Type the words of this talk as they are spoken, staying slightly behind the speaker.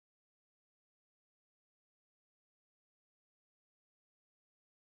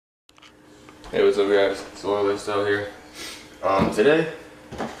Hey, what's up guys? It's Reshoevn8r here. Today,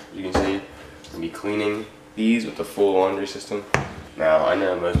 you can see, I'm going to be cleaning these with the full laundry system. Now, I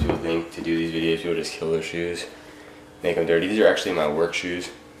know most people think to do these videos, people just kill their shoes, make them dirty. These are actually my work shoes,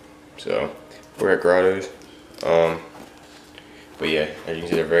 so we're at Grotto's. But yeah, as you can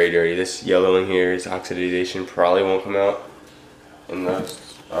see, they're very dirty. This yellow in here is oxidation, probably won't come out in the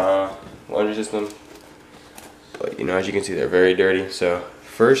laundry system. But you know, as you can see, they're very dirty. So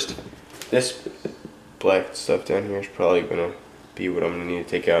first, this black stuff down here is probably gonna be what I'm gonna need to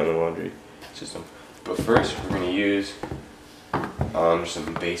take out in the laundry system. But first, we're gonna use just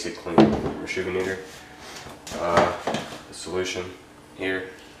some basic clean Reshoevn8r. The solution here.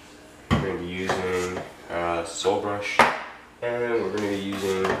 We're gonna be using Soul brush, and we're gonna be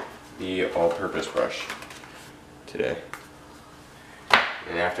using the all-purpose brush today.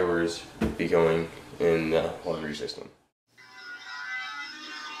 And afterwards, we'll be going in the laundry system.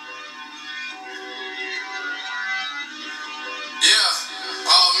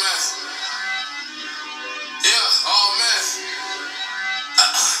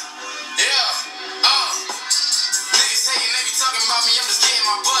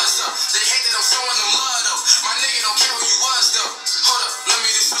 They hate that I'm showing them love though. My nigga don't care who you was though. Hold up, let me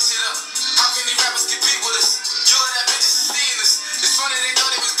just switch it up. How can these rappers compete with us? You and that bitch is seeing us. It's funny they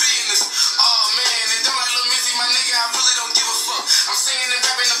thought they was beating us. Oh man, they don't like Lil Mizzy, my nigga, I really don't give a fuck. I'm singing and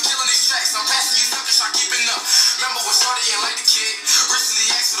rapping, I'm killing these tracks. I'm passing these suckers, I'm keeping up. Remember when Shorty ain't like the kid? Recently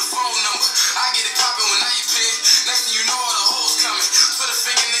asked for the phone number. I get it poppin' when I get paid. Next thing you know, all the hoes coming. Put a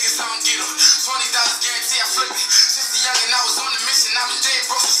finger, niggas, I don't get them. $20 guarantee, I flip it. Since the youngin', I was on the mission. I was dead,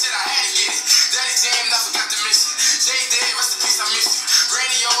 bro, some shit I had to get it. Daddy jammed, I forgot to mention. Jay dead, rest in peace, I miss you.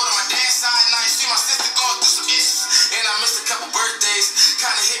 Granny old on my dad's side, now you see my sister going through some issues. And I missed a couple birthdays,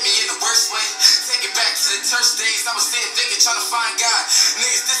 kinda hit me in the worst way. Take it back to the church days, I was sitting thinking, trying to find God.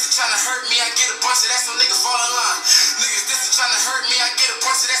 Niggas this is trying to hurt me, I get a bunch of that, so niggas fall in line. Niggas this is trying to hurt me, I get a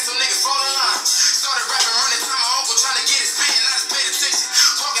bunch of that, so niggas fall in line. Started rapping, running time, my uncle trying to get his spit, and I just paid attention.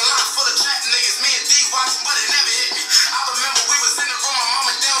 Walking line full of trap niggas, me and D watching, but it never hit me. I remember we was in the room, my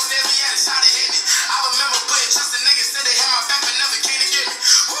mama downstairs, we had a shot at hit me. I remember putting trust in niggas, said they had my back, but never came to get me.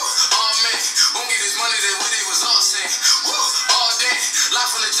 Woo, oh man, won't get this money that they was all saying. Woo, all day, life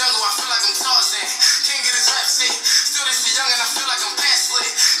from the jungle, I feel like I'm Tarzan. Can't get this rap shit, still this shit young and I feel like I'm past lit.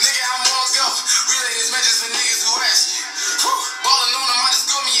 Nigga, how long ago? Relay this message for niggas who ask you. Woo, ballin' on them, I just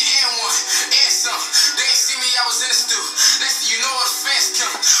score me an and one, and some. They ain't see me, I was in the stew. Next thing you know, all the fans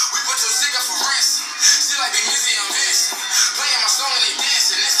come. We put your shit up for ransom. Shit like be music, I'm dancing. Playing my song and they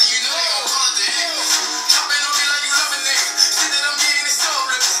dancing. Next thing you know, they gon' call it the anthem. Chopping on me like you loving nigga. Shit that I'm getting is so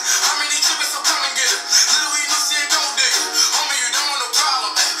living. How many chickens, so come and get it. Little we know she ain't gold digger. Homie, you don't want no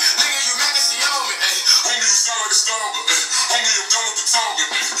problem, ayy. Nigga, you mackin', she on me, ayy. Homie, you sound like a stronger, ayy. Homie, I'm done with the talking,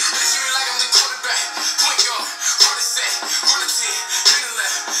 ayy. They treat me like I'm the quarterback. Point guard, run the set, run the team, minute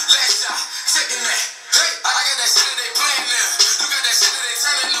left, last shot, second that. Hey, I got that shit that they playing now. You got that shit that they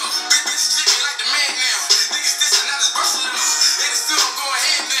turning on. Bitches treat me like the man now. Niggas dissing, I just brushing it off. And it's still I'm going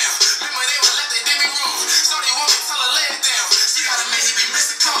head down. Remember they were left, they did me wrong. So they want me to tell her lay it down. She got a man, he be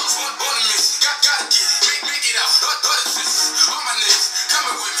missing calls. On a mission, gotta get it, make it out. Other sisters, all my niggas,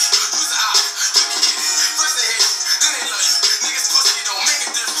 coming with me. Who's the eye? You can get it. First they hate you, then they love you. Niggas pussy don't make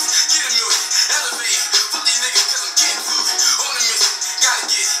a difference. Get a million, elevate it. Fuck these niggas cause I'm getting through it. On a mission, gotta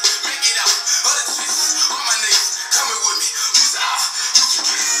get it, make it out. Other sisters, all my niggas, coming with me. Who's the eye? You can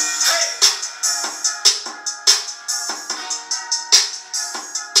get it. Hey!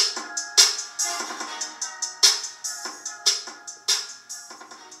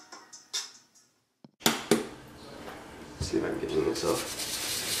 See if I can get this off.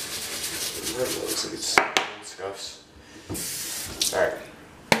 That looks like it's scuffs. Alright.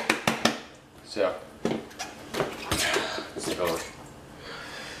 So, let's take a look.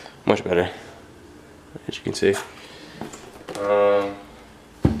 Much better, as you can see.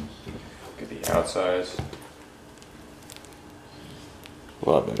 Get the outsides. A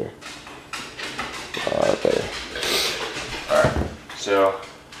lot better. A lot better. Alright, so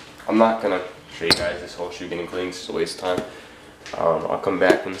I'm not gonna show you guys this whole shoe getting clean, it's just a waste of time. I'll come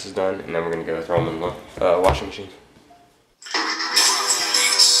back when this is done, and then we're gonna go throw them in the washing machine.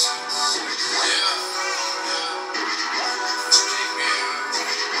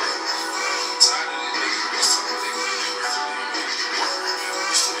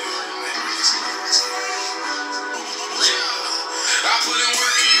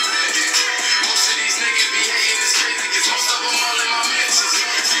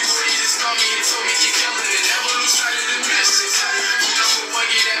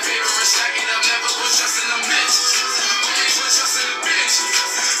 That paper and stack it up, never put trust in the bitches.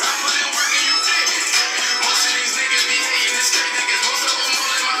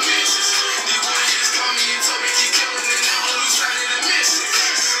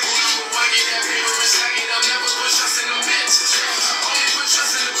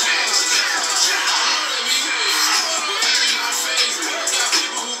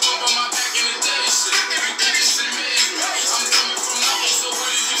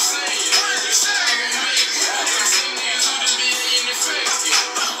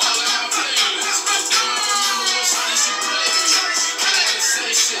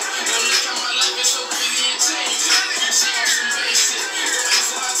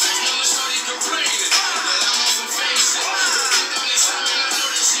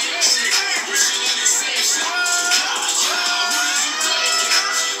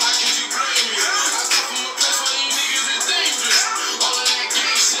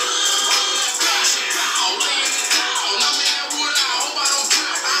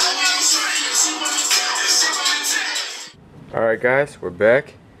 Alright guys, we're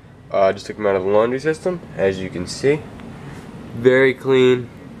back. Just took them out of the laundry system, as you can see. Very clean.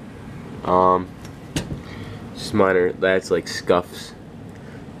 Just minor, that's like scuffs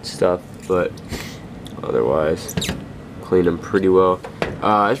stuff, but otherwise cleaned them pretty well.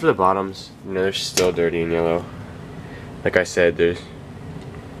 As for the bottoms, you know, they're still dirty and yellow. Like I said, the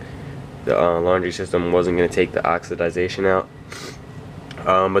laundry system wasn't going to take the oxidization out.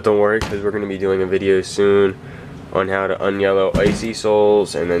 But don't worry, because we're going to be doing a video soon on how to unyellow icy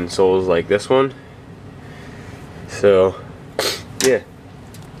soles and then soles like this one. So yeah, a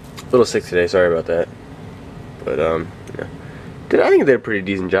little sick today, sorry about that. But yeah. I think they did a pretty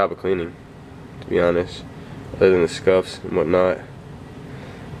decent job of cleaning, to be honest, other than the scuffs and whatnot.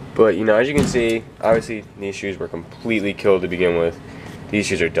 But you know, as you can see, obviously these shoes were completely killed to begin with. These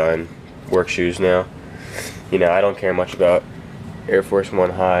shoes are done, work shoes now. You know, I don't care much about Air Force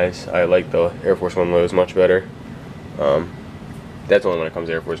 1 highs. I like the Air Force 1 lows much better. That's only when it comes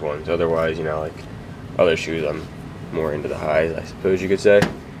to Air Force 1s. Otherwise, you know, like other shoes, I'm more into the highs, I suppose you could say.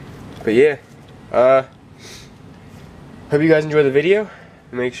 But yeah, hope you guys enjoyed the video.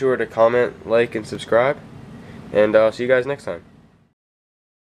 Make sure to comment, like, and subscribe. And I'll see you guys next time.